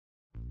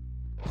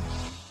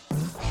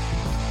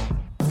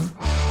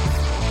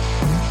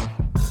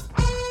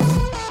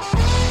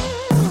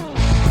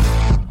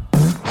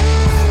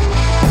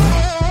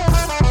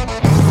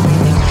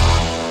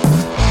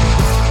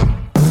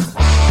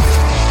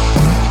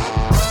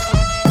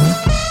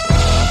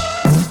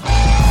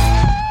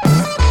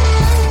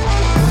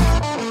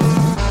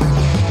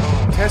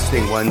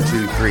Testing 1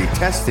 2 3.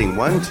 Testing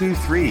 1 2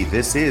 3.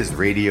 This is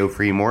Radio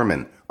Free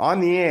Mormon on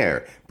the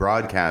air,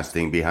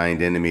 broadcasting behind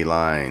enemy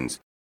lines.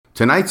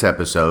 Tonight's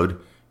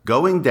episode,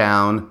 Going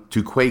Down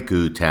to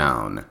Kwaku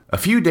Town. A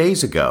few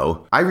days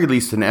ago, I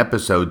released an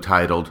episode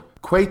titled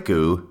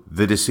Kwaku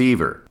the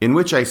Deceiver, in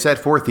which I set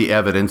forth the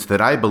evidence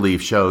that I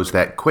believe shows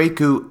that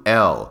Kwaku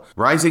El,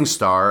 rising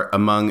star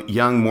among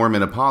young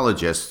Mormon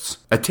apologists,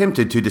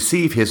 attempted to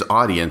deceive his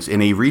audience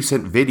in a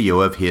recent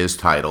video of his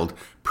titled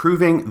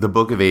Proving the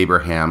Book of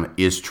Abraham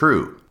is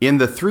True. In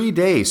the 3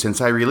 days since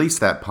I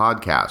released that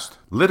podcast,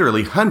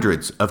 literally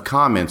hundreds of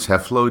comments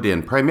have flowed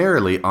in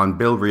primarily on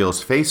Bill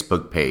Reel's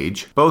Facebook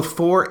page, both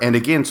for and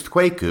against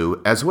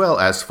Kwaku, as well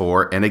as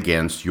for and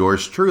against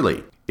yours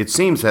truly. It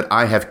seems that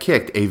I have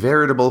kicked a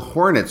veritable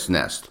hornet's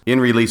nest in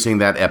releasing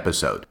that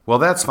episode. Well,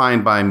 that's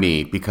fine by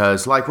me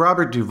because, like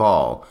Robert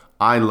Duvall,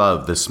 I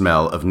love the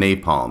smell of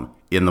napalm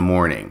in the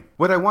morning.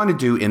 What I want to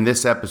do in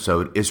this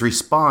episode is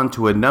respond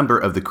to a number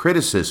of the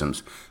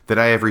criticisms that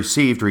I have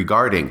received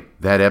regarding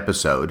that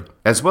episode,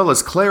 as well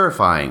as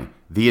clarifying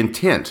the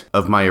intent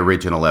of my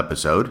original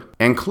episode,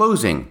 and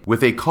closing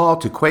with a call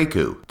to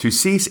Kwaku to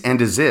cease and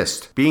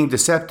desist being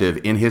deceptive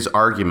in his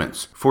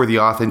arguments for the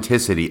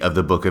authenticity of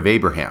the Book of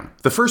Abraham.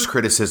 The first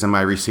criticism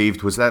I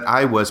received was that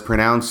I was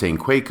pronouncing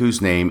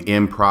Kwaku's name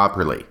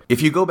improperly.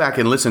 If you go back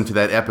and listen to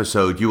that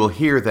episode, you will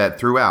hear that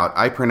throughout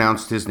I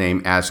pronounced his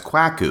name as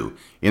Kwaku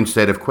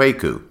instead of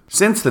Kwaku.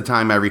 Since the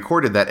time I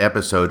recorded that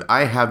episode,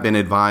 I have been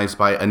advised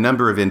by a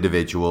number of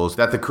individuals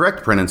that the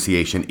correct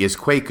pronunciation is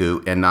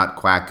Kwaku and not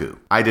Kwaku.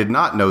 I did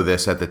not know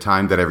this at the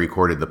time that I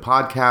recorded the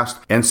podcast,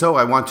 and so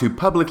I want to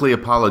publicly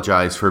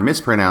apologize for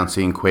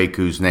mispronouncing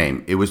Kwaku's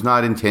name. It was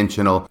not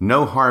intentional,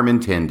 no harm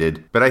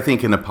intended, but I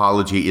think an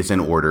apology is in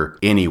order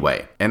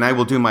anyway. And I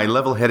will do my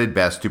level-headed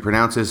best to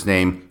pronounce his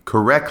name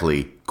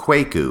correctly,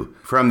 Kwaku,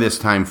 from this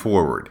time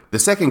forward. The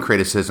second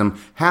criticism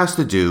has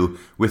to do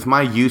with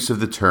my use of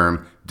the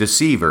term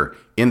deceiver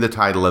in the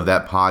title of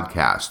that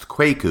podcast,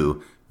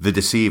 Kwaku the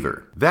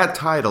Deceiver. That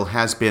title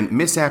has been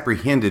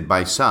misapprehended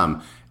by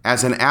some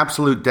as an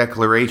absolute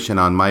declaration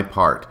on my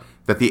part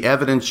that the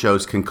evidence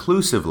shows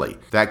conclusively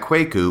that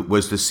Kwaku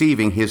was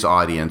deceiving his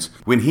audience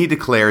when he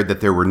declared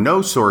that there were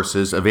no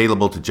sources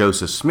available to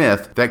Joseph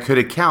Smith that could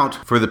account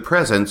for the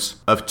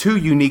presence of two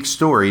unique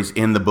stories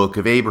in the Book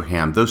of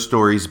Abraham, those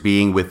stories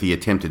being with the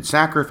attempted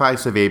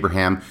sacrifice of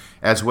Abraham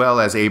as well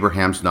as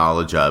Abraham's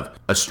knowledge of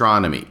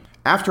astronomy.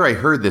 After I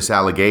heard this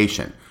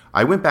allegation,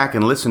 I went back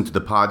and listened to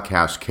the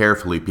podcast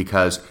carefully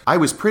because I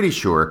was pretty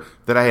sure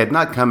that I had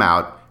not come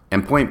out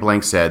and point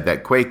blank said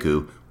that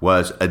Kwaku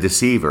was a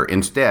deceiver.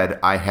 Instead,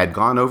 I had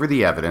gone over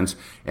the evidence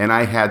and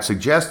I had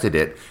suggested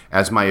it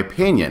as my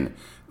opinion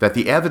that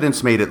the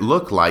evidence made it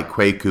look like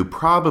Kwaku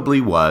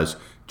probably was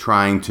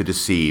trying to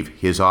deceive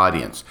his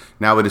audience.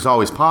 Now, it is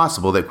always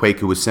possible that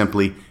Kwaku was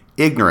simply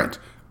ignorant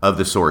of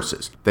the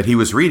sources, that he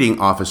was reading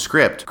off a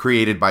script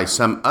created by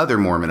some other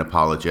Mormon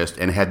apologist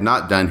and had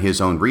not done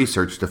his own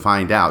research to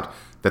find out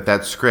that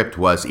that script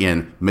was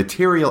in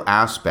material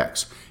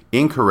aspects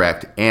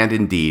incorrect and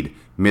indeed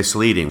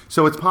misleading.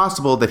 So it's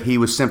possible that he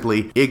was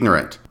simply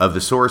ignorant of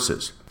the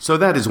sources. So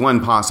that is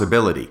one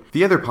possibility.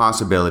 The other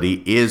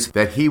possibility is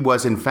that he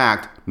was in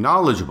fact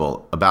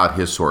knowledgeable about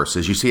his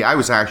sources. You see, I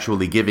was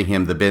actually giving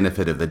him the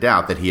benefit of the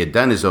doubt that he had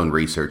done his own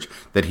research,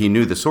 that he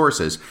knew the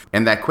sources,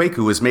 and that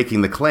Kwaku was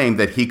making the claim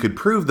that he could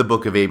prove the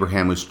Book of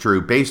Abraham was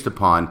true based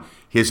upon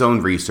his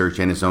own research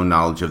and his own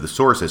knowledge of the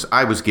sources.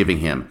 I was giving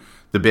him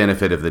the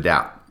benefit of the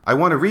doubt. I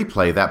want to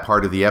replay that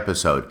part of the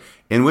episode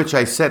in which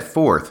I set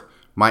forth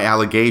my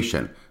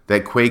allegation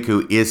that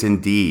Kwaku is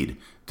indeed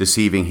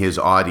deceiving his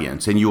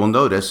audience. And you will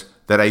notice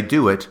that I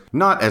do it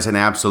not as an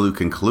absolute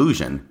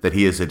conclusion that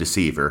he is a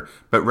deceiver,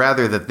 but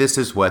rather that this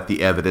is what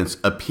the evidence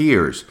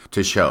appears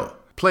to show.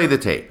 Play the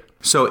tape.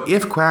 So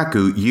if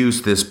Kwaku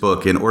used this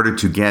book in order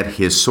to get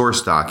his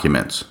source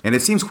documents, and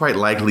it seems quite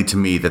likely to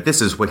me that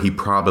this is what he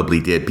probably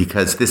did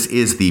because this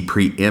is the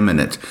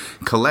preeminent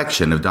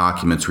collection of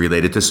documents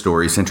related to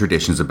stories and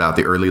traditions about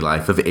the early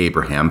life of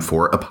Abraham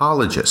for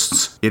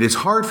apologists. It is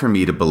hard for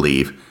me to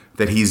believe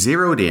that he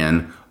zeroed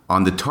in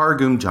on the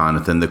Targum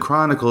Jonathan, the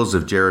Chronicles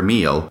of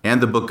Jeremiel,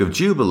 and the Book of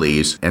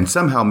Jubilees, and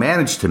somehow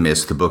managed to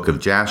miss the Book of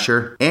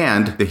Jasher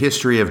and the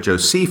history of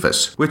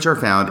Josephus, which are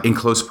found in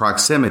close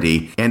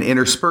proximity and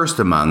interspersed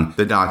among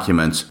the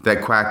documents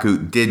that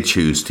Kwaku did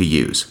choose to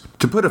use.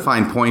 To put a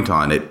fine point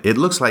on it, it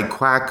looks like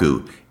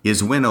Kwaku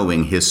is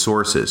winnowing his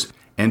sources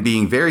and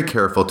being very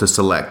careful to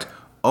select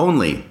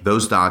only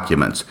those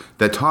documents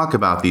that talk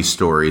about these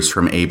stories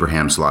from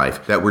Abraham's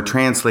life that were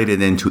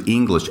translated into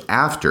English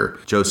after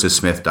Joseph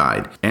Smith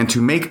died, and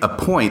to make a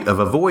point of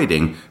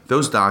avoiding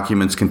those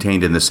documents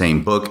contained in the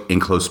same book in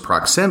close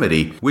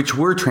proximity, which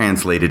were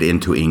translated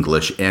into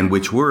English and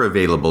which were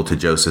available to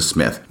Joseph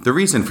Smith. The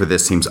reason for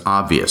this seems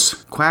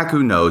obvious.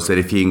 Kwaku knows that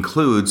if he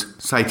includes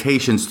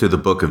citations to the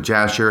Book of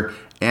Jasher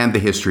and the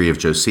history of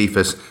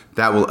Josephus,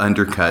 that will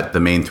undercut the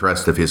main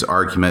thrust of his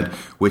argument,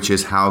 which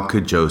is how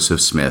could Joseph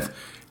Smith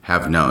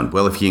have known?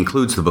 Well, if he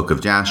includes the book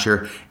of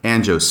Jasher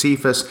and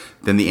Josephus,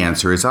 then the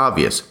answer is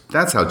obvious.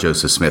 That's how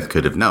Joseph Smith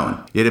could have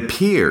known. It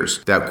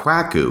appears that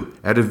Kwaku,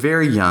 at a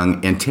very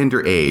young and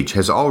tender age,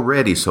 has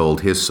already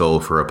sold his soul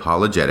for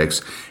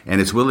apologetics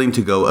and is willing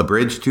to go a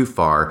bridge too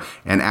far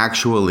and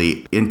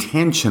actually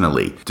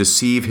intentionally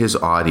deceive his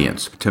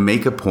audience to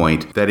make a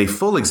point that a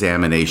full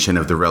examination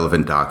of the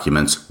relevant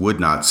documents would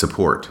not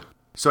support.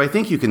 So I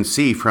think you can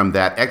see from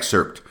that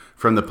excerpt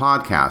from the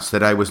podcast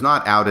that I was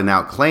not out and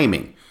out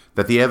claiming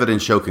that the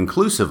evidence showed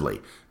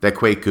conclusively that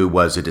Kwaku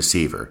was a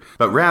deceiver,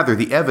 but rather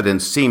the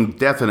evidence seemed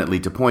definitely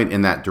to point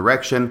in that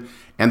direction,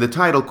 and the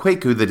title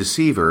Kwaku the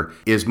Deceiver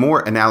is more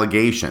an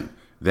allegation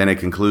than a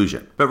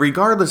conclusion. But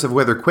regardless of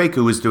whether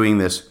Kwaku was doing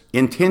this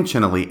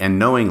intentionally and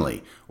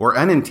knowingly, or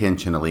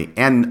unintentionally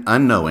and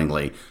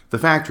unknowingly, the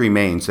fact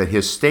remains that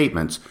his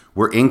statements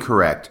were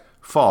incorrect,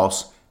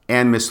 false,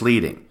 and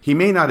misleading. He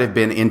may not have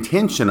been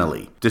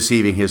intentionally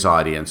deceiving his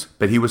audience,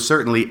 but he was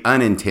certainly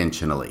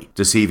unintentionally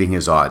deceiving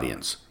his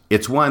audience.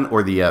 It's one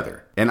or the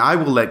other. And I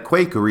will let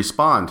Kwaku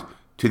respond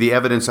to the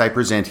evidence I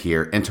present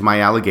here and to my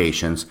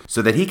allegations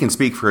so that he can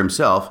speak for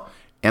himself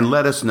and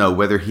let us know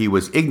whether he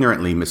was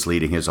ignorantly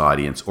misleading his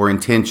audience or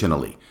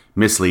intentionally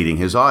misleading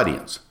his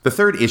audience. The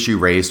third issue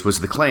raised was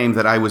the claim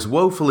that I was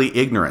woefully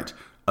ignorant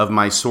of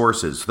my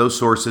sources, those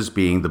sources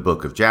being the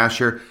book of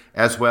Jasher,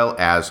 as well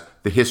as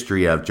the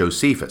history of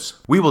Josephus.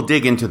 We will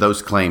dig into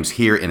those claims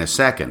here in a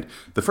second.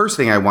 The first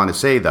thing I want to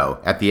say, though,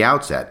 at the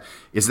outset,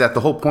 is that the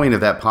whole point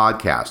of that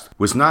podcast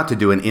was not to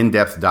do an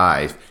in-depth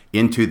dive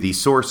into the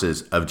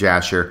sources of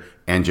Jasher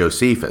and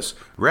Josephus.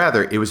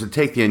 Rather, it was to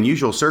take the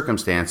unusual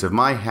circumstance of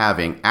my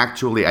having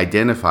actually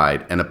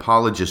identified an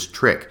apologist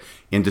trick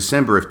in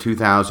December of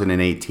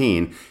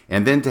 2018,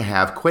 and then to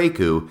have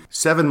Kwaku,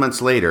 7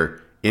 months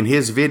later, in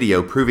his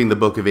video proving the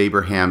Book of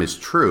Abraham is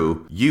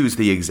true, use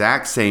the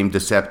exact same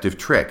deceptive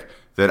trick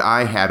that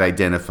I had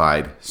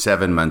identified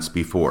 7 months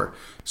before.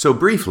 So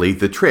briefly,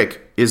 the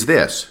trick is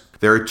this.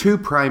 There are two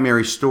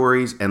primary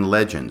stories and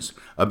legends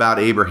about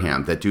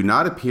Abraham that do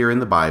not appear in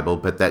the Bible,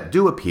 but that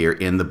do appear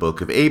in the Book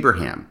of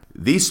Abraham.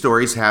 These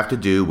stories have to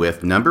do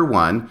with, number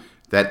one,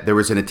 that there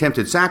was an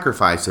attempted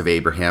sacrifice of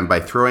Abraham by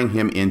throwing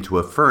him into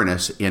a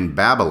furnace in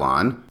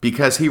Babylon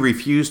because he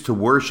refused to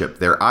worship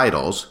their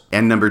idols.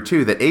 And number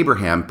two, that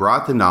Abraham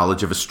brought the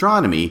knowledge of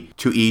astronomy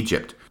to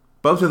Egypt.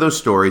 Both of those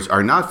stories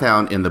are not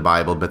found in the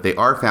Bible, but they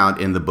are found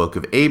in the Book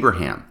of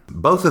Abraham.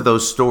 Both of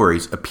those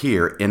stories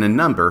appear in a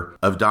number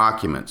of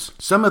documents.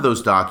 Some of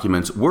those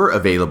documents were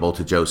available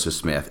to Joseph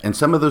Smith, and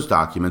some of those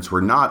documents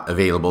were not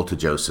available to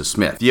Joseph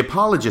Smith. The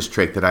apologist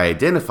trick that I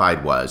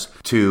identified was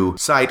to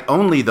cite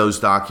only those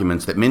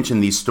documents that mention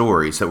these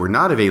stories that were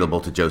not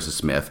available to Joseph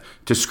Smith,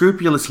 to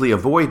scrupulously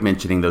avoid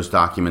mentioning those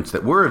documents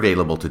that were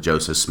available to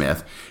Joseph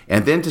Smith,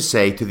 and then to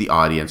say to the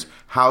audience,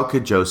 how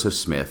could Joseph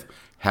Smith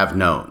have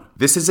known?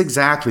 This is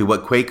exactly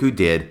what Kwaku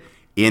did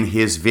in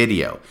his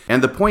video.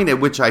 And the point at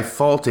which I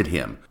faulted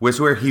him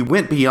was where he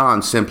went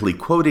beyond simply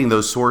quoting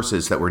those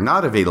sources that were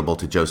not available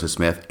to Joseph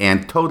Smith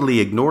and totally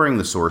ignoring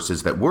the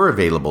sources that were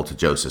available to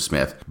Joseph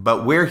Smith,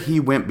 but where he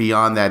went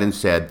beyond that and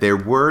said there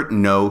were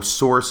no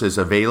sources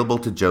available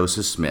to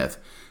Joseph Smith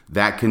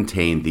that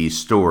contained these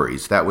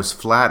stories. That was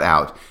flat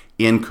out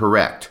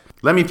incorrect.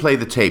 Let me play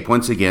the tape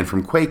once again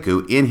from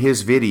Kwaku in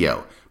his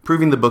video,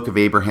 proving the Book of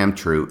Abraham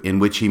true, in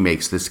which he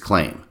makes this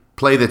claim.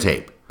 Play the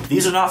tape.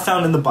 These are not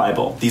found in the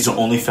Bible. These are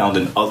only found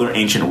in other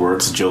ancient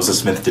works Joseph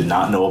Smith did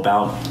not know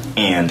about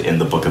and in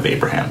the Book of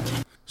Abraham.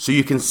 So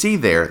you can see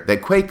there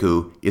that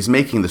Kwaku is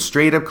making the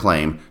straight-up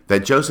claim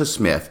that Joseph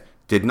Smith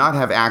did not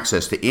have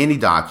access to any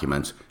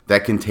documents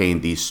that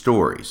contained these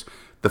stories.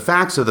 The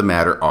facts of the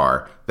matter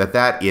are that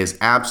that is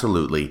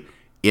absolutely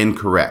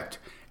incorrect.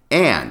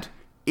 And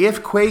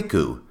if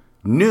Kwaku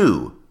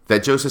knew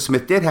that Joseph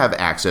Smith did have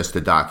access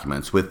to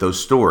documents with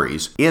those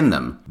stories in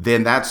them,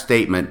 then that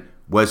statement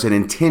was an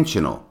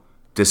intentional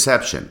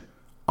deception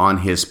on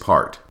his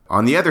part.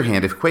 On the other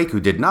hand, if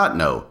Kwaku did not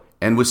know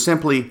and was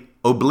simply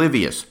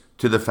oblivious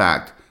to the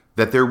fact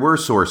that there were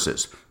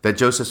sources that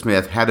Joseph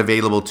Smith had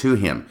available to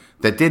him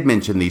that did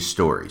mention these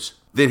stories,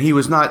 then he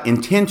was not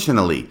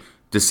intentionally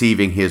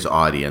deceiving his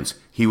audience.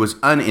 He was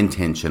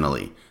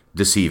unintentionally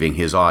deceiving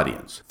his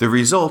audience. The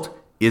result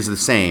is the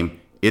same.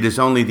 It is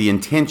only the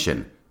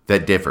intention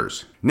that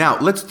differs. Now,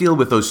 let's deal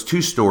with those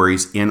two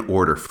stories in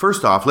order.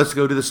 First off, let's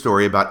go to the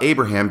story about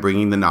Abraham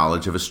bringing the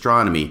knowledge of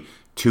astronomy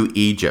to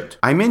Egypt.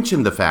 I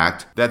mentioned the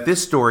fact that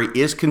this story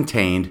is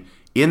contained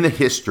in the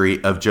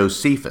history of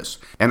Josephus,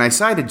 and I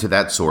cited to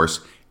that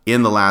source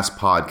in the last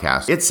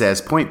podcast. It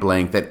says point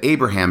blank that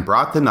Abraham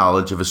brought the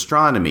knowledge of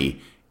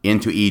astronomy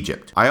into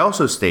Egypt. I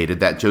also stated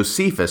that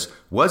Josephus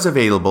was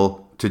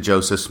available to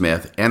Joseph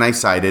Smith, and I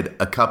cited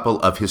a couple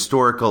of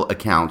historical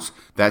accounts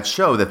that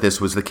show that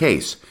this was the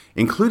case,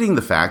 including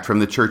the fact from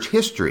the church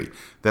history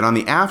that on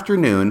the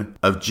afternoon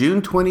of June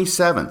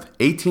 27th,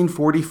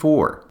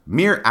 1844,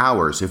 mere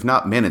hours, if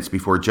not minutes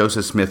before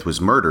Joseph Smith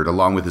was murdered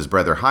along with his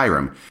brother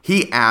Hiram,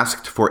 he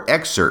asked for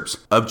excerpts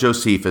of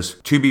Josephus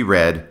to be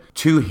read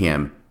to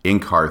him in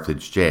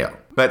Carthage jail.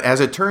 But as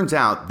it turns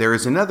out, there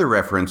is another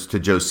reference to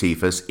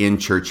Josephus in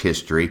church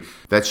history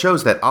that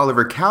shows that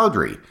Oliver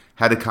Cowdery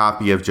had a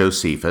copy of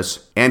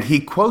Josephus, and he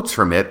quotes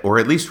from it, or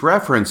at least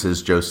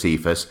references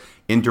Josephus,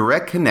 in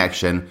direct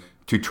connection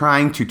to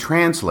trying to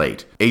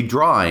translate a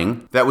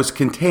drawing that was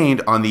contained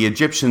on the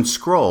Egyptian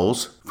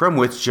scrolls from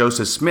which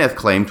Joseph Smith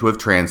claimed to have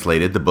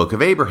translated the Book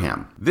of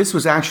Abraham. This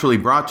was actually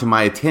brought to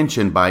my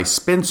attention by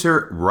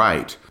Spencer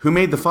Wright, who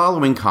made the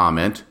following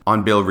comment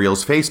on Bill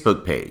Reel's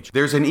Facebook page.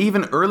 There's an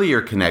even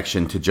earlier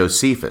connection to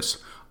Josephus.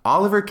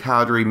 Oliver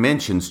Cowdery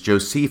mentions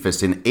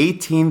Josephus in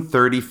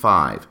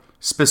 1835,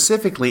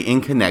 specifically in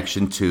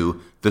connection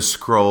to the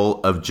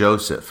Scroll of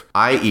Joseph,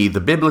 i.e.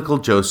 the biblical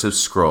Joseph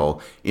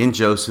scroll in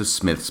Joseph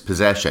Smith's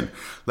possession.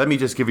 Let me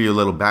just give you a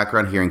little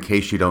background here in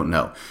case you don't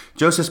know.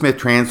 Joseph Smith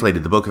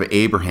translated the Book of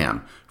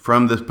Abraham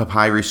from the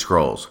papyrus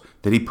scrolls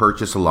that he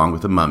purchased along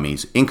with the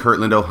mummies in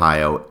Kirtland,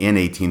 Ohio in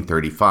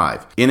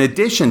 1835. In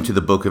addition to the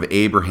Book of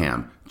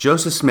Abraham,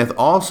 Joseph Smith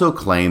also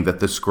claimed that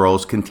the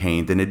scrolls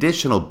contained an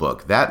additional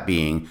book, that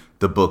being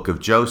the Book of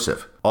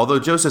Joseph. Although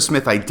Joseph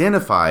Smith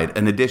identified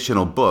an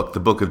additional book, the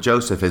Book of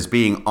Joseph, as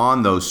being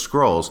on those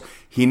scrolls,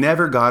 he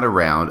never got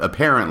around,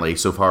 apparently,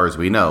 so far as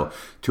we know,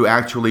 to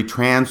actually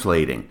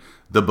translating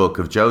the Book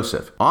of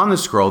Joseph. On the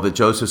scroll that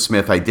Joseph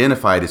Smith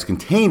identified as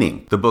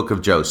containing the Book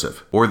of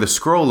Joseph, or the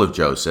Scroll of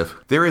Joseph,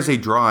 there is a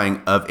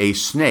drawing of a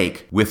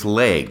snake with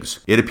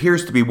legs. It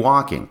appears to be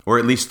walking, or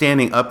at least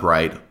standing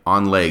upright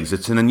on legs.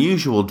 It's an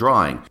unusual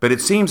drawing, but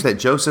it seems that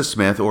Joseph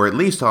Smith, or at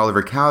least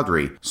Oliver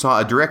Cowdery, saw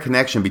a direct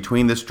connection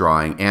between this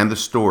drawing and the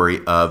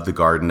story of the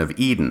Garden of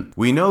Eden.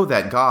 We know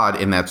that God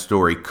in that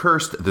story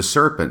cursed the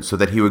serpent so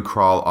that he would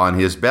crawl on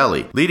his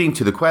belly, leading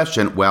to the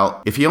question,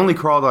 well, if he only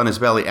crawled on his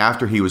belly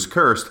after he was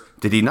cursed,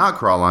 did he not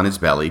crawl on his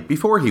belly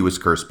before he was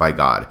cursed by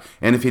God?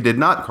 And if he did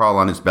not crawl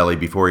on his belly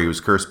before he was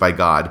cursed by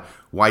God,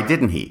 why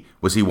didn't he?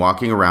 Was he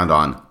walking around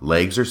on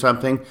legs or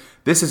something?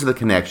 This is the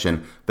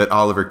connection that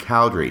Oliver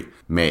Cowdery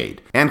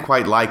made, and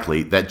quite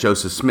likely that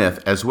Joseph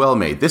Smith as well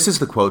made. This is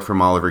the quote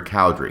from Oliver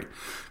Cowdery.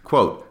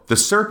 Quote, "The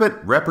serpent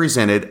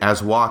represented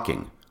as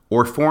walking,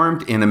 or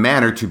formed in a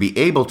manner to be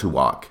able to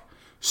walk,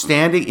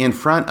 standing in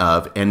front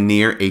of and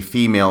near a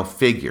female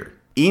figure.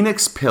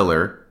 Enoch's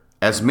pillar,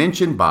 as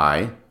mentioned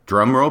by,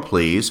 drumroll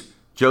please,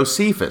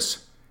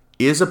 Josephus,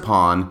 is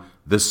upon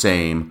the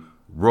same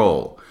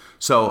roll."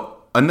 So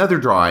another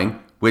drawing,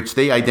 which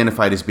they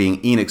identified as being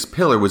Enoch's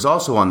pillar, was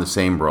also on the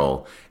same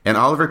roll, and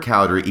Oliver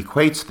Cowdery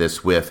equates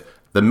this with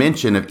the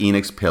mention of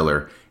Enoch's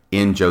pillar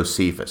in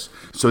Josephus.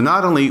 So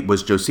not only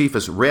was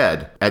Josephus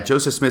read at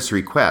Joseph Smith's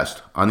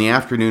request on the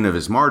afternoon of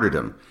his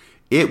martyrdom,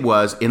 it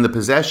was in the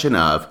possession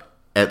of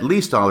at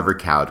least Oliver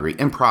Cowdery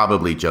and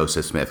probably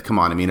Joseph Smith. Come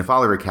on, I mean, if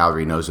Oliver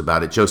Cowdery knows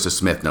about it, Joseph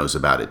Smith knows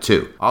about it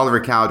too. Oliver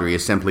Cowdery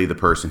is simply the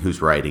person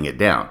who's writing it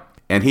down.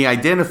 And he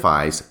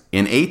identifies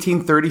in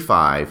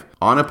 1835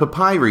 on a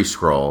papyrus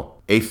scroll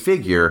a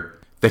figure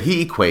that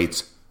he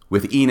equates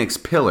with Enoch's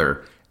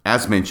pillar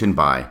as mentioned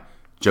by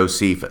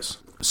Josephus.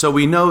 So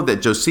we know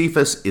that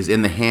Josephus is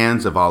in the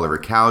hands of Oliver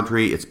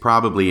Cowdery. It's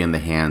probably in the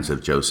hands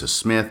of Joseph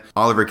Smith.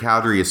 Oliver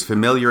Cowdery is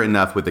familiar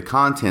enough with the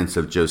contents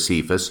of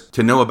Josephus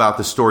to know about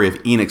the story of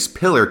Enoch's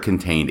pillar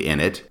contained in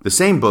it. The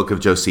same book of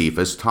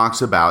Josephus talks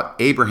about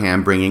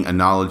Abraham bringing a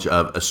knowledge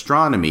of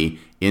astronomy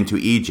into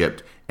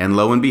Egypt. And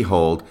lo and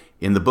behold,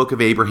 in the Book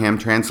of Abraham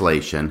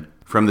translation,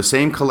 from the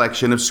same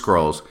collection of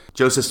scrolls,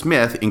 Joseph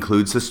Smith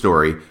includes the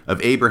story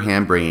of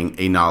Abraham bringing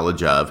a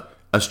knowledge of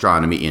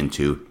astronomy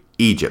into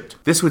Egypt.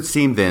 This would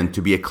seem then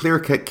to be a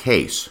clear-cut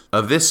case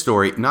of this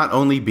story not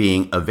only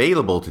being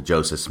available to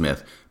Joseph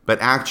Smith, but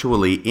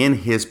actually in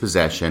his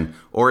possession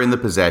or in the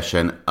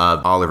possession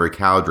of Oliver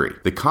Cowdery.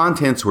 The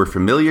contents were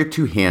familiar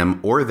to him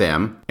or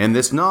them, and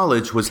this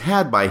knowledge was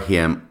had by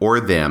him or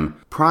them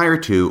prior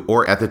to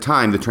or at the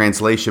time the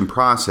translation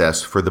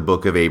process for the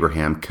Book of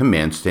Abraham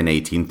commenced in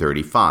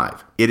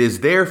 1835. It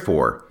is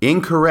therefore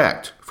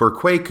incorrect for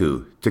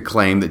Kwaku to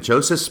claim that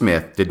Joseph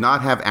Smith did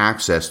not have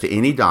access to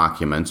any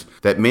documents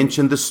that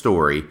mentioned the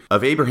story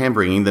of Abraham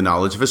bringing the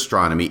knowledge of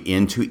astronomy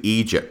into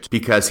Egypt,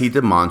 because he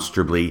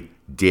demonstrably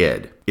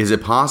did. Is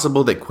it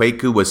possible that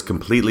Kwaku was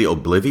completely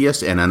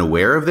oblivious and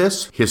unaware of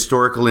this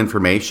historical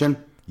information?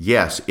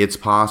 Yes, it's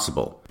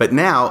possible. But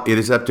now it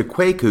is up to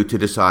Kwaku to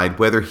decide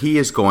whether he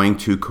is going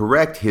to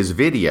correct his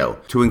video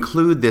to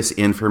include this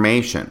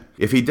information.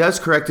 If he does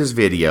correct his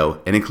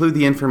video and include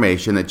the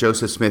information that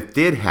Joseph Smith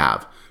did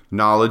have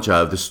knowledge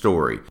of the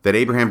story, that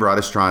Abraham brought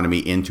astronomy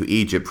into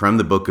Egypt from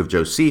the book of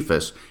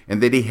Josephus,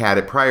 and that he had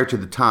it prior to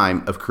the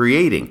time of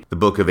creating the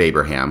book of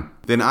Abraham,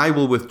 then I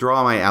will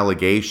withdraw my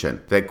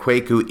allegation that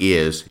Kwaku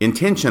is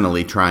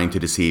intentionally trying to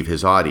deceive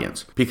his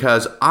audience.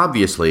 Because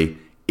obviously,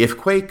 if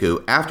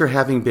Kwaku, after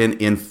having been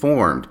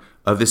informed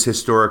of this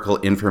historical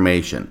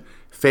information,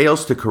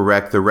 fails to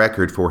correct the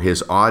record for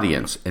his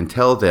audience and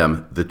tell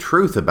them the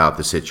truth about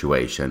the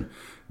situation,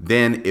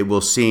 then it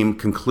will seem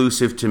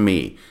conclusive to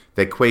me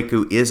that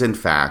Kwaku is in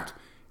fact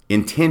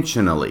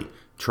intentionally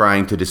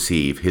trying to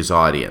deceive his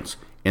audience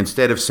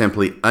instead of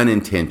simply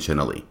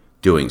unintentionally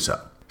doing so.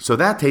 So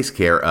that takes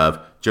care of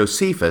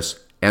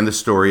Josephus and the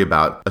story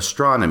about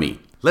astronomy.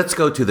 Let's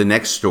go to the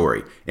next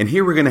story. And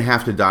here we're going to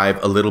have to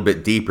dive a little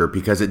bit deeper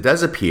because it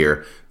does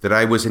appear that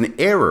I was in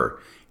error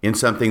in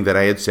something that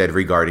I had said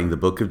regarding the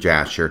book of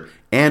Jasher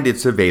and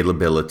its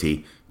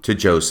availability to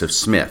Joseph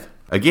Smith.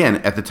 Again,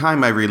 at the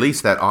time I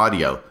released that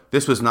audio,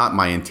 this was not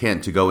my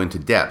intent to go into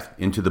depth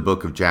into the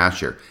book of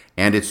Jasher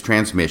and its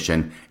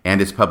transmission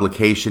and its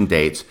publication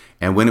dates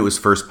and when it was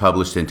first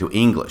published into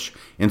English.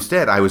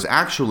 Instead, I was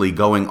actually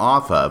going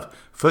off of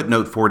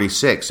footnote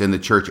 46 in the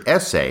church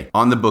essay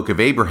on the book of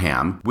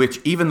Abraham, which,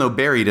 even though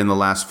buried in the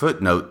last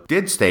footnote,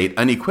 did state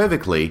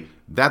unequivocally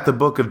that the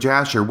book of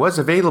Jasher was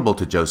available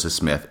to Joseph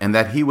Smith and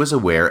that he was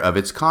aware of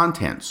its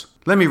contents.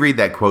 Let me read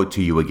that quote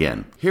to you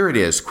again. Here it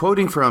is,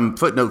 quoting from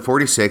footnote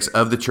 46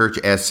 of the church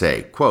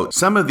essay. Quote,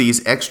 "Some of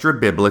these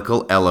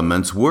extra-biblical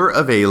elements were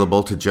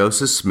available to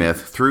Joseph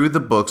Smith through the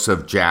books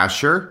of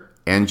Jasher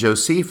and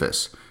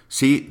Josephus."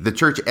 See, the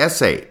church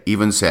essay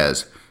even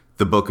says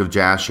the book of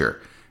Jasher,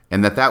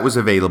 and that was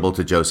available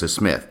to Joseph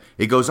Smith.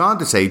 It goes on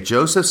to say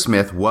Joseph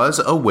Smith was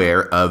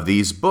aware of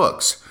these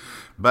books,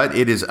 but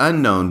it is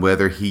unknown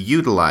whether he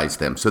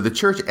utilized them. So the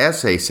church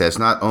essay says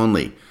not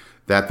only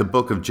that the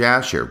book of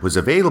Jasher was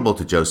available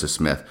to Joseph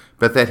Smith,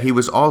 but that he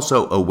was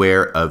also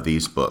aware of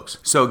these books.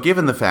 So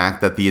given the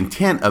fact that the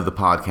intent of the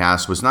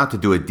podcast was not to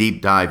do a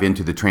deep dive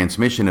into the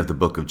transmission of the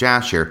book of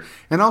Jasher,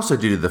 and also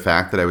due to the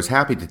fact that I was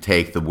happy to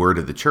take the word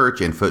of the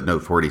church in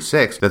footnote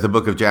 46 that the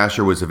book of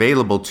Jasher was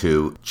available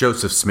to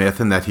Joseph Smith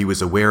and that he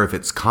was aware of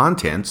its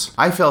contents,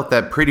 I felt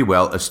that pretty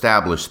well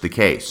established the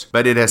case.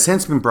 But it has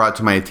since been brought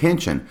to my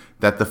attention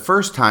that the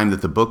first time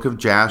that the book of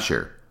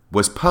Jasher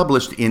was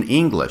published in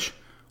English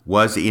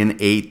was in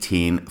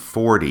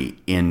 1840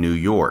 in New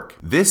York.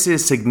 This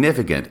is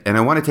significant, and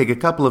I want to take a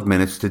couple of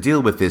minutes to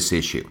deal with this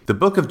issue. The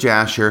book of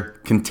Jasher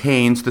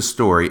contains the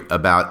story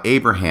about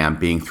Abraham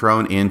being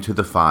thrown into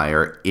the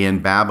fire in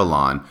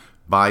Babylon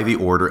by the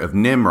order of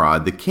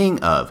Nimrod, the king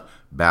of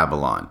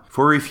Babylon,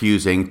 for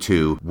refusing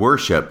to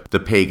worship the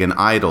pagan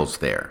idols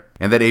there,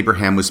 and that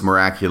Abraham was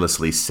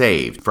miraculously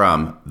saved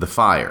from the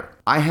fire.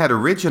 I had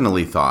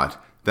originally thought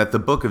that the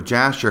book of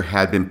Jasher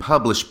had been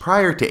published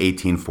prior to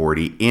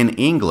 1840 in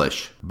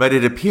English, but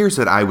it appears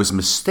that I was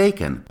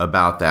mistaken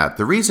about that.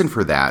 The reason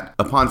for that,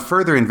 upon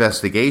further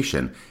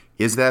investigation,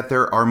 is that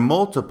there are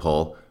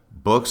multiple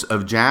books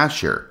of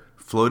Jasher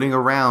floating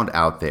around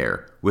out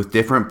there with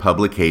different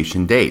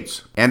publication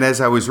dates. And as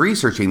I was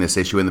researching this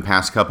issue in the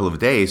past couple of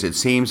days, it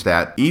seems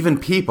that even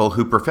people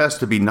who profess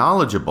to be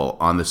knowledgeable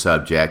on the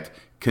subject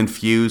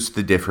confuse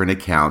the different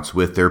accounts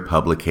with their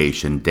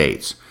publication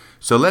dates.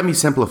 So let me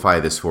simplify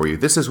this for you.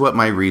 This is what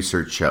my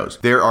research shows.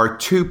 There are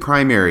two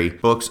primary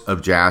books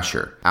of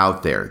Jasher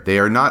out there. They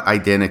are not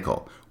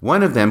identical.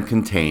 One of them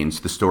contains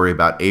the story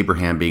about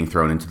Abraham being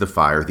thrown into the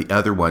fire. The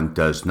other one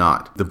does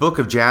not. The book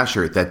of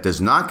Jasher that does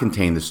not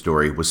contain the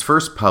story was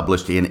first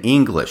published in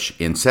English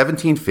in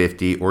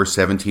 1750 or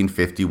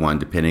 1751,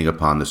 depending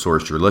upon the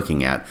source you're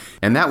looking at,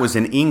 and that was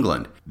in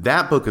England.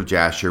 That book of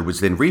Jasher was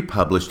then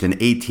republished in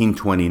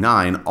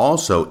 1829,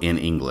 also in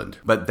England.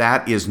 But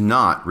that is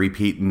not,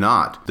 repeat,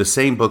 not the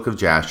same book of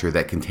Jasher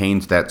that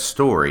contains that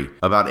story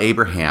about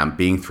Abraham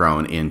being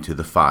thrown into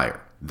the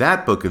fire.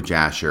 That book of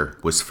Jasher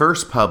was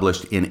first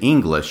published in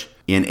English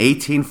in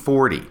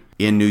 1840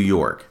 in New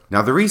York.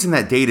 Now, the reason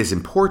that date is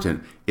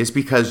important is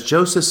because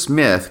Joseph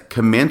Smith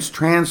commenced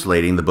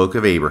translating the book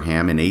of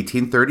Abraham in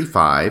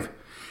 1835,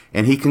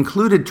 and he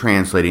concluded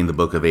translating the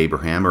book of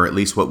Abraham, or at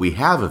least what we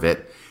have of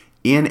it,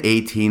 in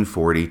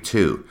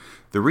 1842.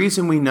 The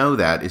reason we know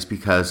that is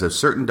because of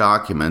certain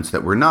documents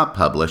that were not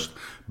published,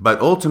 but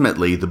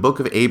ultimately the book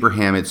of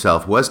Abraham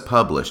itself was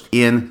published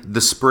in the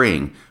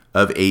spring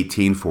of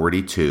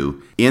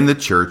 1842 in the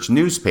church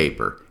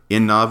newspaper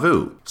in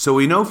Nauvoo. So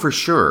we know for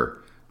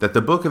sure that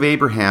the book of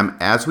Abraham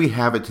as we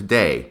have it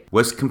today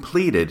was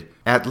completed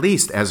at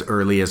least as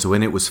early as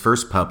when it was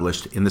first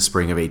published in the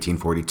spring of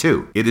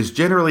 1842. It is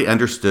generally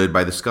understood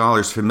by the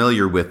scholars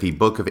familiar with the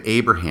Book of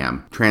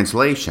Abraham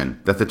translation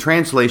that the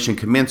translation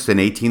commenced in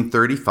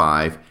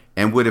 1835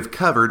 and would have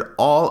covered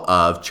all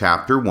of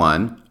chapter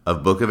 1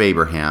 of Book of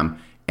Abraham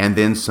and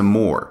then some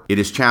more. It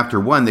is chapter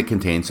 1 that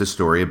contains the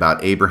story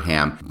about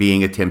Abraham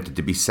being attempted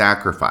to be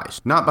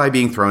sacrificed, not by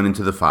being thrown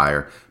into the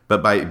fire,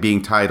 but by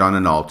being tied on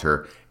an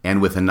altar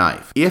and with a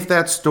knife. If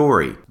that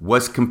story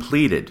was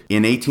completed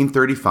in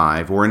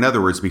 1835, or in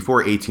other words, before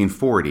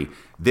 1840,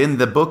 then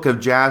the book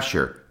of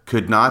Jasher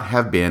could not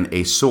have been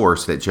a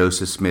source that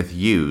Joseph Smith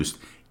used,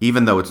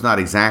 even though it's not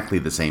exactly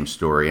the same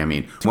story. I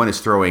mean, one is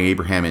throwing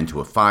Abraham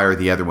into a fire,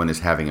 the other one is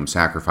having him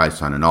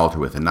sacrificed on an altar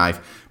with a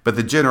knife. But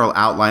the general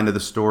outline of the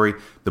story,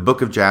 the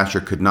book of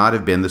Jasher could not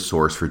have been the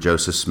source for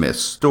Joseph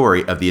Smith's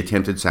story of the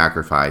attempted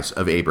sacrifice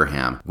of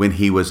Abraham when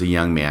he was a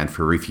young man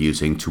for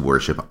refusing to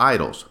worship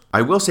idols.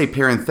 I will say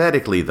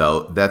parenthetically,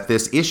 though, that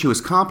this issue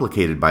is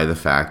complicated by the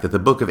fact that the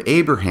book of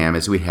Abraham,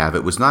 as we have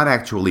it, was not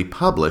actually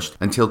published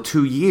until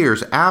 2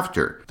 years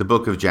after the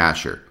book of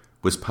Jasher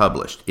was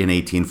published in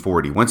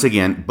 1840. Once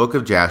again, Book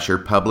of Jasher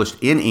published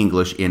in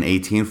English in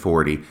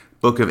 1840,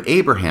 Book of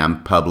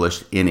Abraham,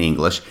 published in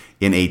English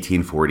in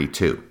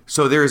 1842.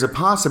 So there is a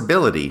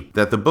possibility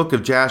that the Book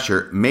of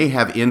Jasher may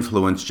have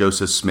influenced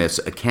Joseph Smith's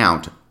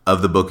account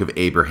of the Book of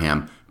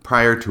Abraham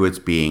prior to its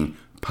being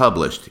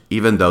published,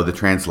 even though the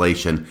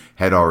translation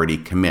had already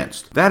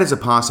commenced. That is a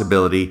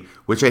possibility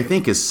which I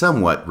think is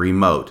somewhat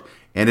remote,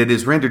 and it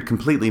is rendered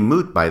completely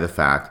moot by the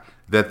fact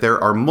that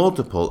there are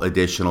multiple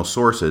additional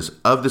sources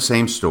of the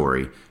same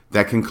story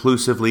that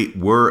conclusively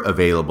were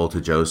available to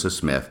Joseph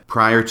Smith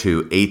prior to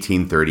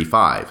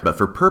 1835. But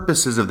for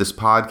purposes of this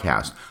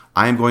podcast,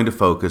 I am going to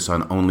focus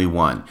on only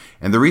one.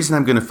 And the reason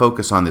I'm going to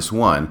focus on this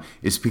one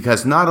is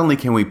because not only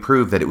can we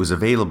prove that it was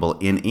available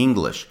in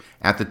English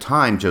at the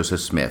time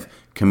Joseph Smith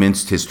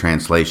commenced his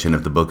translation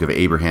of the Book of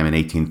Abraham in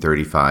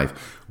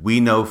 1835,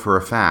 we know for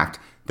a fact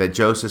that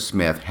Joseph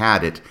Smith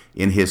had it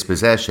in his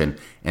possession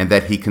and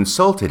that he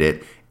consulted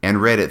it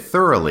and read it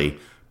thoroughly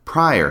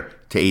prior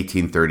to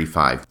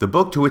 1835. The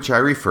book to which I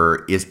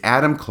refer is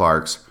Adam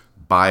Clarke's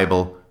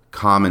Bible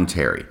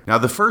Commentary. Now,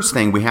 the first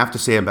thing we have to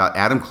say about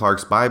Adam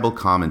Clarke's Bible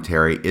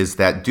Commentary is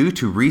that due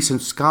to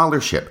recent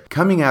scholarship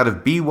coming out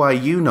of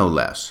BYU no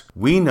less,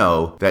 we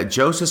know that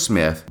Joseph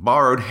Smith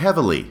borrowed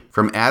heavily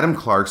from Adam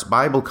Clarke's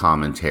Bible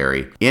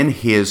Commentary in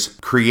his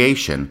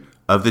creation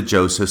of the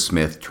Joseph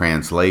Smith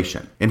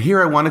translation. And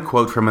here I want to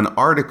quote from an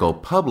article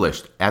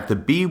published at the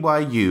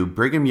BYU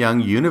Brigham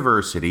Young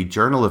University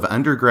Journal of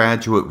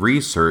Undergraduate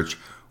Research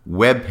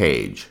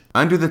webpage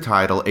under the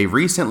title, A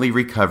Recently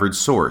Recovered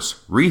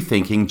Source,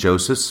 Rethinking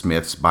Joseph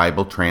Smith's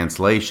Bible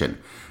Translation.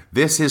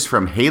 This is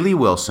from Haley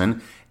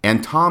Wilson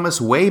and Thomas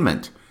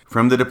Wayment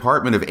from the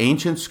Department of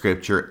Ancient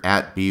Scripture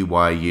at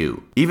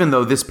BYU. Even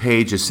though this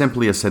page is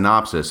simply a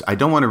synopsis, I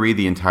don't want to read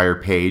the entire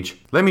page.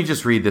 Let me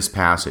just read this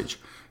passage.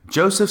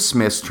 Joseph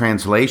Smith's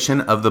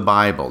translation of the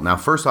Bible. Now,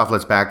 first off,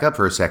 let's back up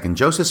for a second.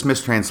 Joseph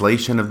Smith's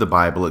translation of the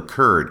Bible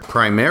occurred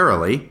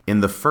primarily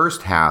in the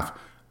first half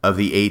of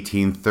the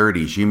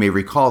 1830s. You may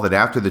recall that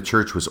after the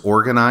church was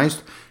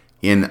organized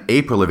in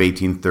April of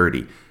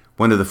 1830,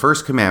 one of the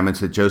first commandments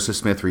that Joseph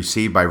Smith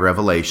received by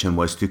revelation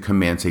was to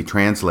commence a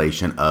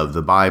translation of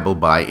the Bible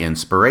by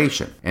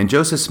inspiration. And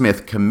Joseph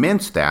Smith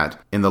commenced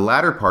that in the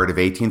latter part of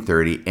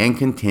 1830 and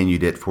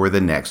continued it for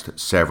the next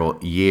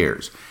several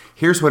years.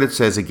 Here's what it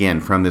says again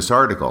from this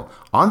article.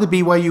 On the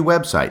BYU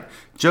website,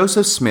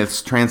 Joseph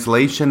Smith's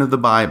translation of the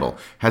Bible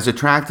has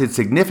attracted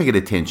significant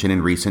attention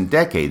in recent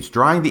decades,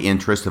 drawing the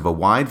interest of a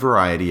wide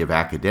variety of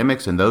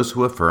academics and those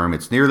who affirm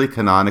its nearly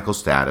canonical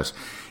status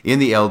in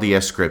the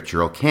LDS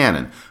scriptural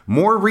canon.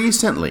 More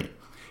recently,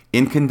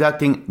 in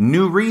conducting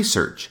new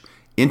research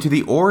into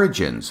the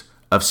origins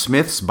of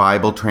Smith's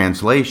Bible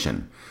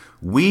translation,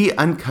 we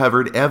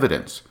uncovered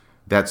evidence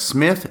that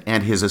Smith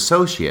and his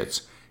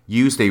associates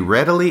used a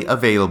readily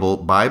available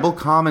Bible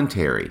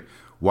commentary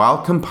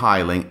while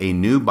compiling a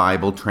new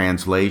Bible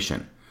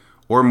translation,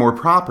 or more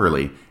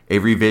properly, a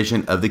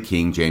revision of the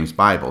King James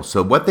Bible.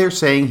 So what they're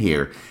saying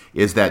here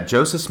is that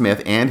Joseph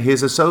Smith and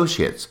his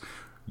associates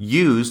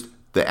used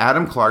the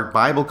Adam Clarke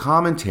Bible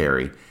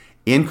commentary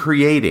in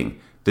creating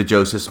the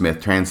Joseph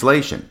Smith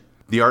translation.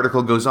 The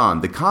article goes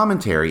on. The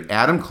commentary,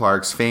 Adam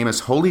Clarke's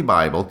famous Holy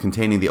Bible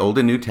containing the Old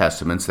and New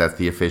Testaments, that's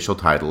the official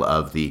title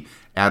of the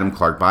Adam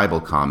Clarke Bible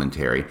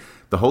commentary,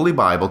 the Holy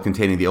Bible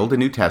containing the Old and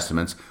New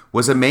Testaments,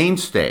 was a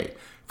mainstay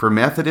for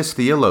Methodist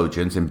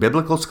theologians and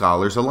biblical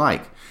scholars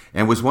alike,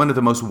 and was one of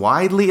the most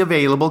widely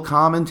available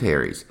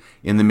commentaries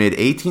in the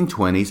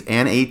mid-1820s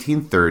and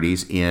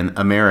 1830s in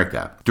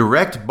America.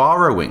 Direct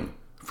borrowing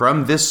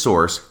from this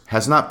source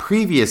has not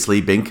previously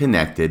been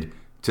connected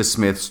to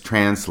Smith's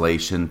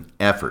translation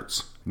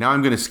efforts. Now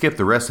I'm going to skip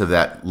the rest of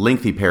that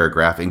lengthy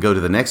paragraph and go to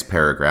the next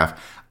paragraph.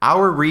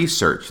 Our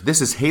research,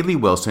 this is Haley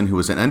Wilson, who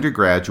is an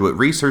undergraduate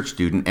research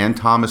student, and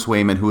Thomas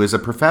Wayman, who is a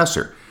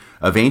professor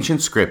of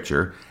ancient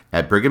scripture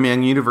at Brigham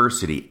Young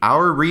University.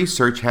 Our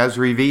research has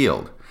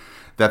revealed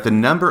that the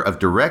number of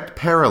direct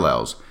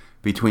parallels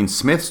between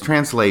Smith's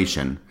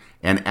translation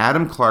and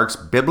Adam Clarke's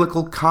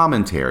biblical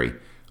commentary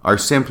are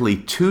simply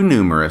too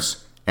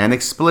numerous and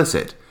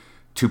explicit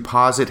to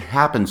posit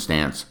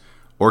happenstance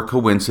or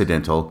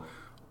coincidental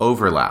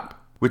overlap,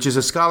 which is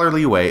a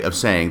scholarly way of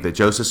saying that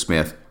Joseph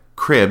Smith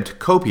cribbed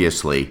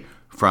copiously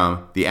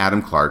from the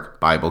Adam Clarke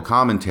Bible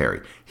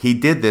commentary. He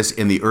did this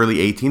in the early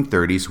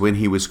 1830s when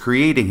he was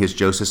creating his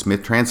Joseph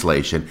Smith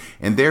translation,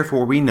 and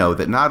therefore we know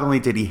that not only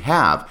did he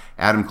have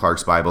Adam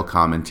Clarke's Bible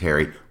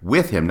commentary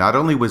with him, not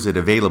only was it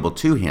available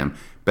to him,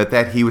 but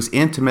that he was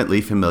intimately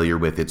familiar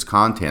with its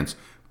contents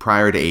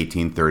prior to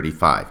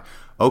 1835.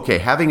 Okay,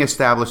 having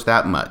established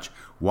that much,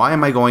 why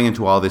am I going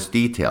into all this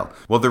detail?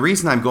 Well, the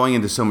reason I'm going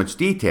into so much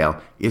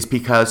detail is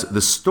because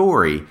the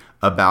story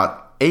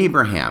about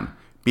Abraham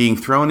being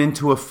thrown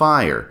into a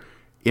fire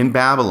in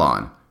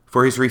Babylon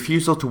for his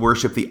refusal to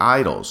worship the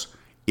idols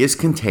is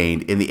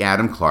contained in the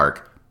Adam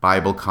Clarke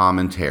Bible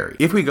commentary.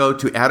 If we go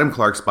to Adam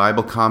Clarke's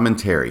Bible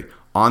commentary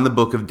on the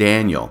book of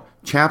Daniel,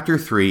 chapter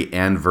 3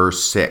 and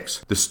verse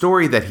 6, the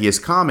story that he is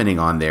commenting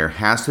on there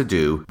has to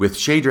do with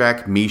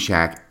Shadrach,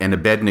 Meshach, and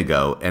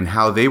Abednego and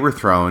how they were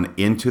thrown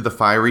into the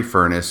fiery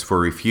furnace for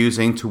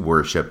refusing to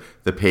worship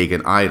the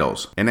pagan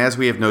idols. And as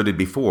we have noted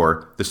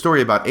before, the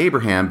story about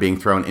Abraham being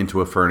thrown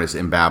into a furnace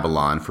in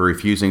Babylon for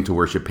refusing to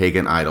worship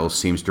pagan idols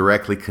seems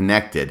directly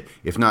connected,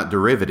 if not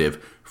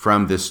derivative,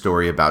 from this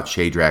story about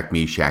Shadrach,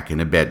 Meshach, and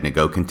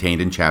Abednego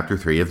contained in chapter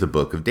 3 of the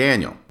book of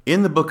Daniel.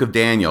 In the book of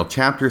Daniel,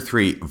 chapter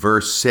 3,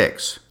 verse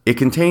 6, it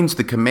contains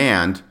the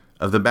command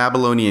of the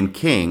Babylonian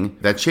king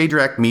that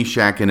Shadrach,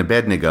 Meshach, and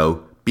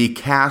Abednego be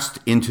cast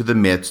into the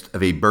midst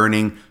of a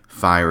burning,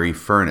 fiery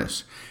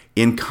furnace.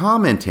 In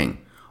commenting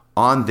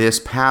on this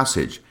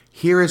passage,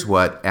 here is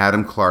what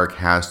Adam Clarke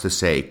has to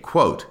say,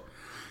 quote,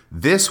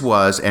 "This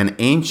was an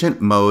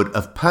ancient mode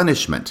of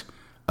punishment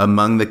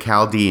among the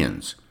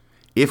Chaldeans.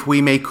 If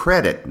we may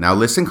credit," now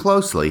listen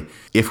closely,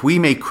 "if we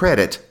may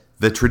credit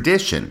the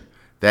tradition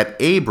that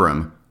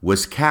Abram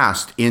was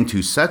cast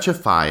into such a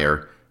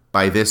fire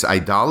by this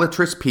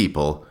idolatrous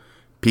people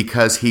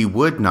because he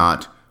would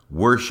not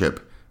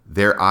worship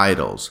their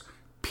idols."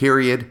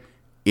 Period.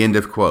 End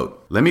of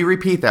quote. Let me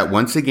repeat that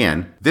once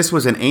again. This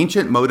was an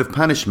ancient mode of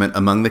punishment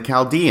among the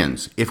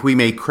Chaldeans, if we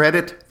may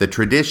credit the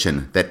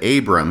tradition that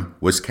Abram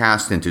was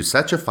cast into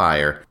such a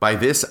fire by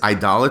this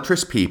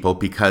idolatrous people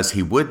because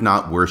he would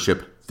not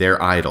worship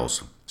their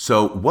idols.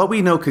 So what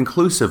we know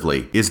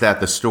conclusively is that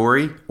the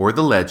story or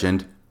the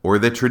legend or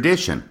the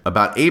tradition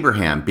about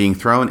Abraham being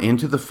thrown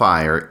into the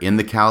fire in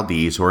the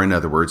Chaldees, or in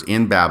other words,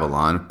 in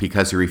Babylon,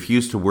 because he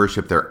refused to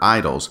worship their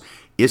idols,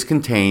 is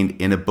contained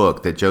in a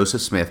book that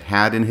Joseph Smith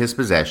had in his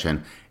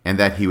possession and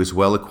that he was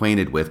well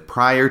acquainted with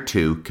prior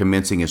to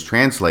commencing his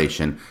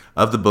translation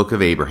of the Book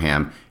of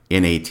Abraham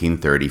in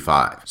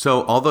 1835.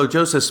 So, although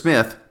Joseph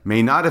Smith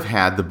may not have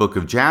had the Book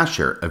of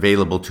Jasher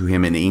available to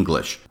him in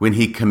English when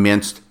he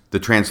commenced the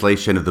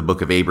translation of the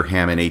Book of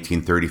Abraham in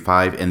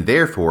 1835, and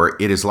therefore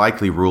it is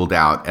likely ruled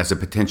out as a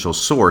potential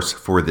source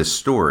for this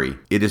story,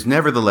 it is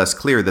nevertheless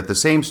clear that the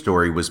same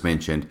story was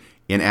mentioned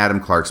in Adam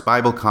Clarke's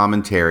Bible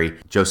commentary.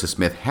 Joseph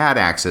Smith had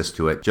access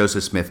to it.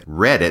 Joseph Smith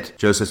read it.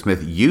 Joseph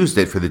Smith used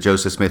it for the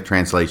Joseph Smith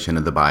translation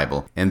of the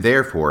Bible. And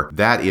therefore,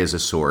 that is a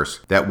source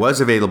that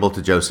was available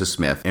to Joseph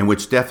Smith and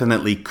which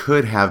definitely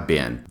could have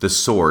been the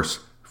source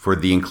for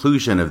the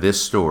inclusion of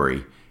this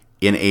story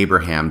in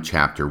Abraham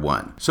chapter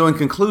 1. So in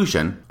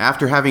conclusion,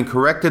 after having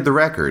corrected the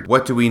record,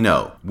 what do we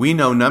know? We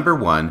know, number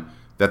one,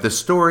 that the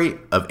story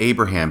of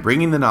Abraham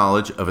bringing the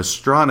knowledge of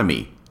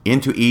astronomy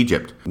into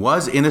Egypt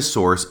was in a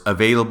source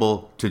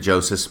available to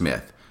Joseph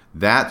Smith.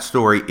 That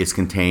story is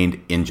contained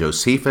in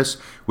Josephus,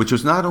 which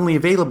was not only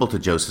available to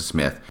Joseph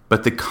Smith,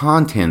 but the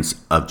contents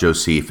of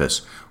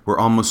Josephus were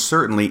almost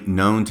certainly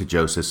known to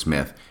Joseph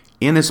Smith,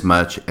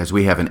 inasmuch as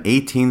we have an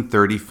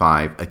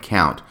 1835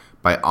 account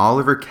by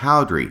Oliver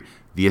Cowdery,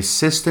 the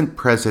assistant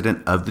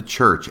president of the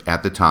church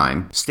at the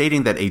time,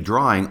 stating that a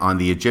drawing on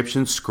the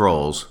Egyptian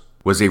scrolls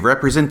was a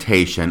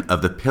representation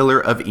of the Pillar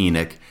of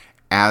Enoch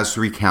as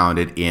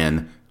recounted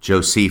in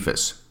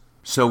Josephus.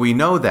 So we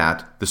know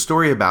that the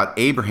story about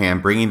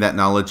Abraham bringing that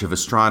knowledge of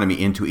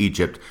astronomy into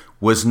Egypt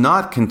was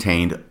not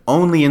contained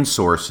only in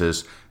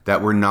sources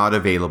that were not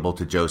available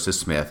to Joseph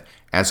Smith,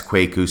 as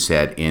Kwaku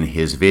said in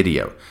his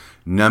video.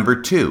 Number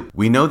two,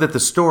 we know that the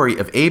story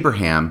of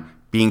Abraham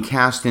being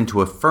cast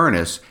into a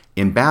furnace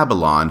in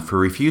Babylon for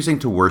refusing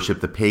to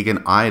worship the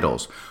pagan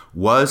idols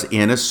was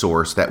in a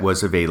source that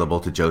was available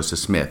to Joseph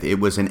Smith. It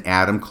was in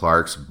Adam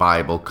Clarke's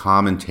Bible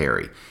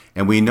commentary.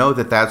 And we know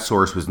that that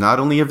source was not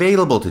only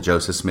available to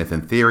Joseph Smith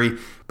in theory,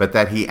 but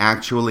that he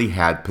actually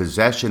had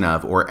possession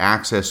of or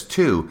access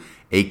to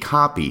a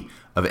copy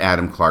of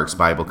Adam Clarke's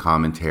Bible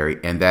commentary,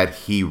 and that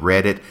he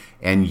read it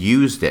and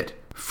used it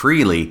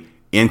freely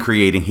in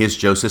creating his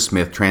Joseph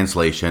Smith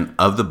translation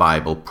of the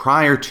Bible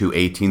prior to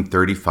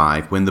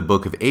 1835, when the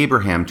Book of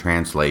Abraham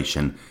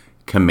translation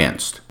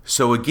commenced.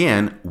 So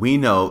again, we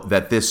know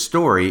that this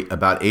story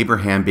about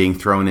Abraham being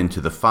thrown into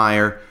the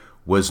fire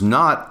was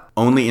not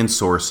only in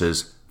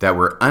sources that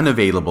were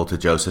unavailable to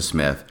Joseph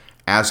Smith,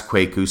 as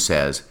Kwaku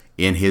says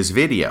in his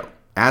video.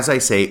 As I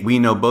say, we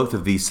know both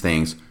of these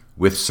things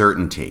with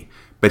certainty.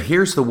 But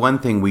here's the one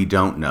thing we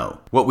don't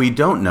know. What we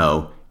don't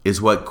know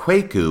is what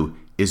Kwaku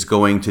is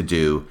going to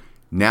do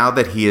now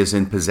that he is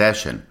in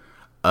possession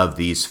of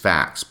these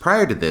facts.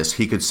 Prior to this,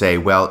 he could say,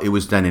 well, it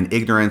was done in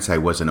ignorance. I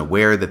wasn't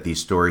aware that these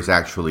stories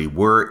actually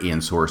were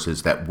in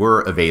sources that were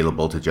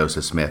available to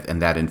Joseph Smith,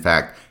 and that in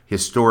fact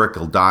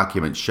historical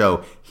documents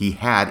show he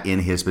had in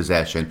his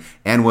possession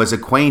and was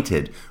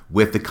acquainted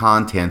with the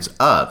contents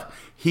of.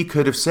 He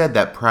could have said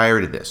that prior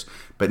to this.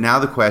 But now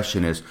the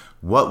question is,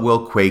 what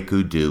will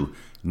Kwaku do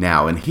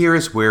now? And here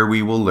is where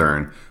we will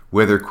learn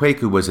whether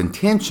Kwaku was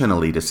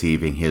intentionally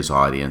deceiving his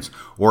audience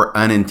or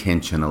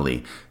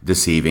unintentionally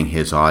deceiving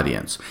his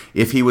audience.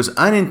 If he was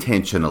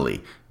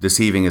unintentionally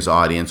deceiving his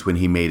audience when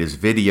he made his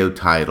video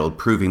titled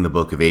Proving the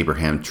Book of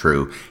Abraham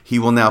True, he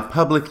will now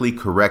publicly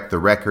correct the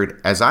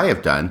record, as I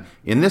have done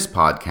in this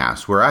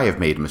podcast where I have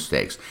made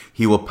mistakes.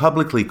 He will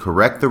publicly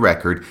correct the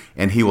record,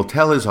 and he will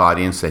tell his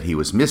audience that he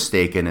was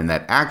mistaken and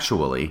that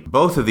actually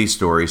both of these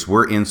stories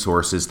were in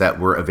sources that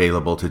were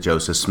available to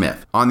Joseph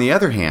Smith. On the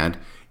other hand,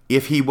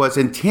 if he was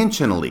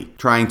intentionally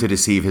trying to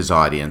deceive his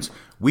audience,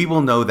 we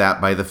will know that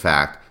by the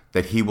fact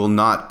that he will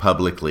not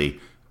publicly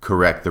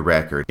correct the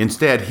record.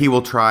 Instead, he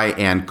will try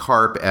and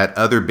carp at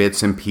other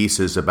bits and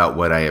pieces about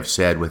what I have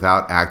said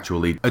without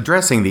actually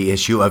addressing the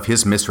issue of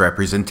his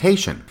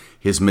misrepresentation,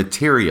 his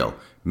material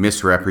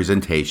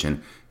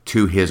misrepresentation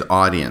to his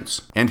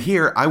audience. And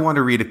here I want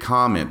to read a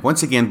comment,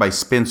 once again by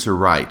Spencer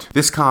Wright.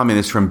 This comment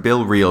is from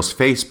Bill Reel's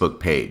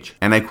Facebook page,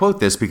 and I quote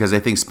this because I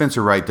think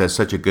Spencer Wright does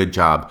such a good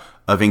job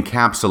of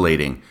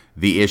encapsulating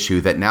the issue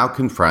that now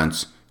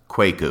confronts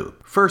Kwaku.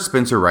 First,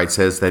 Spencer Wright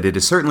says that it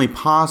is certainly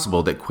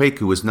possible that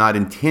Kwaku was not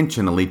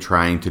intentionally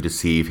trying to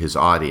deceive his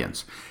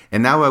audience.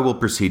 And now I will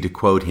proceed to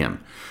quote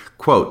him.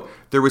 Quote,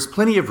 "There was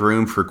plenty of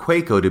room for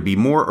Kwaku to be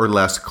more or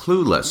less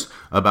clueless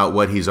about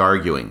what he's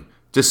arguing.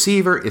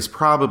 Deceiver is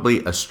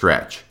probably a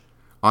stretch.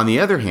 On the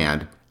other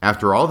hand,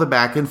 after all the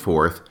back and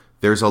forth,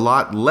 there's a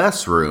lot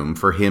less room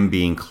for him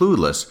being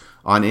clueless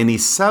on any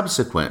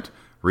subsequent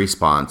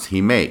response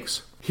he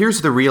makes."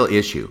 Here's the real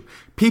issue.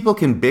 People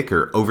can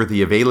bicker over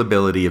the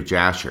availability of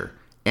Jasher,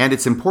 and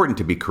it's important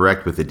to be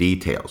correct with the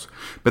details,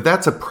 but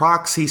that's a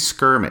proxy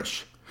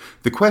skirmish.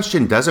 The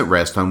question doesn't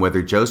rest on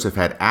whether Joseph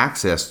had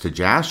access to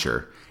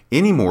Jasher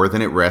any more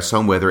than it rests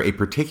on whether a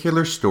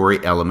particular story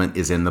element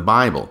is in the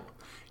Bible.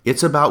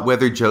 It's about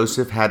whether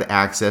Joseph had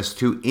access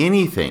to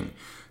anything,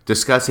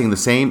 discussing the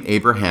same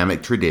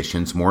Abrahamic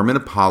traditions Mormon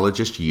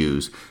apologists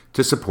use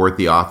to support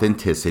the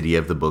authenticity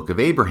of the Book of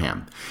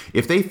Abraham.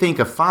 If they think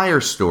a fire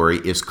story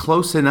is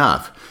close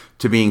enough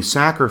to being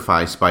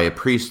sacrificed by a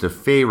priest of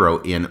Pharaoh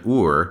in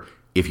Ur,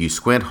 if you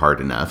squint hard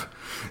enough,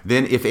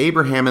 then if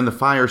Abraham and the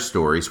fire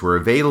stories were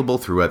available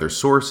through other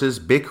sources,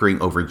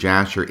 bickering over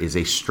Jasher is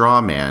a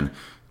straw man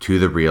to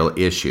the real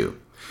issue.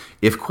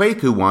 If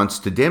Kwaku wants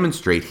to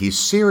demonstrate he's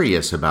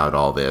serious about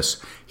all this,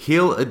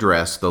 he'll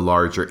address the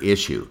larger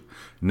issue,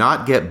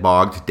 not get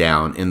bogged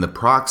down in the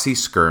proxy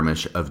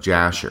skirmish of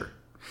Jasher.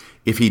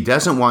 If he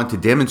doesn't want to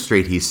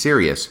demonstrate he's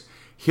serious,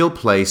 he'll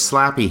play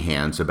slappy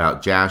hands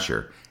about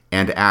Jasher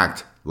and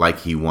act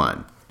like he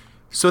won.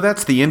 So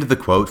that's the end of the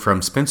quote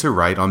from Spencer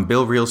Wright on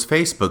Bill Reel's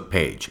Facebook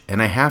page,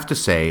 and I have to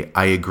say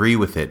I agree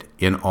with it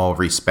in all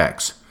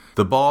respects.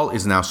 The ball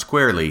is now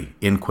squarely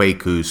in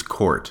Kwaku's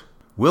court.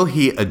 Will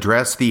he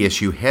address the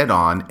issue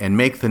head-on and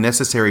make the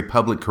necessary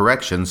public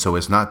corrections so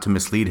as not to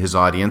mislead his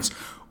audience,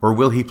 or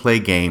will he play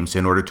games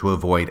in order to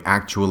avoid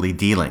actually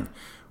dealing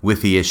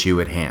with the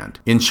issue at hand?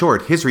 In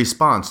short, his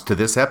response to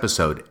this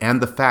episode and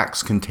the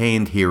facts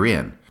contained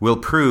herein will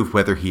prove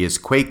whether he is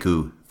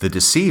Kwaku the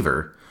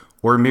deceiver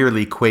or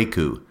merely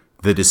Kwaku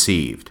the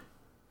deceived.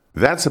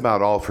 That's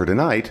about all for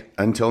tonight.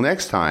 Until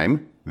next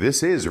time,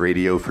 this is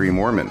Radio Free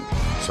Mormon,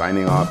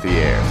 signing off the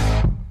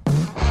air.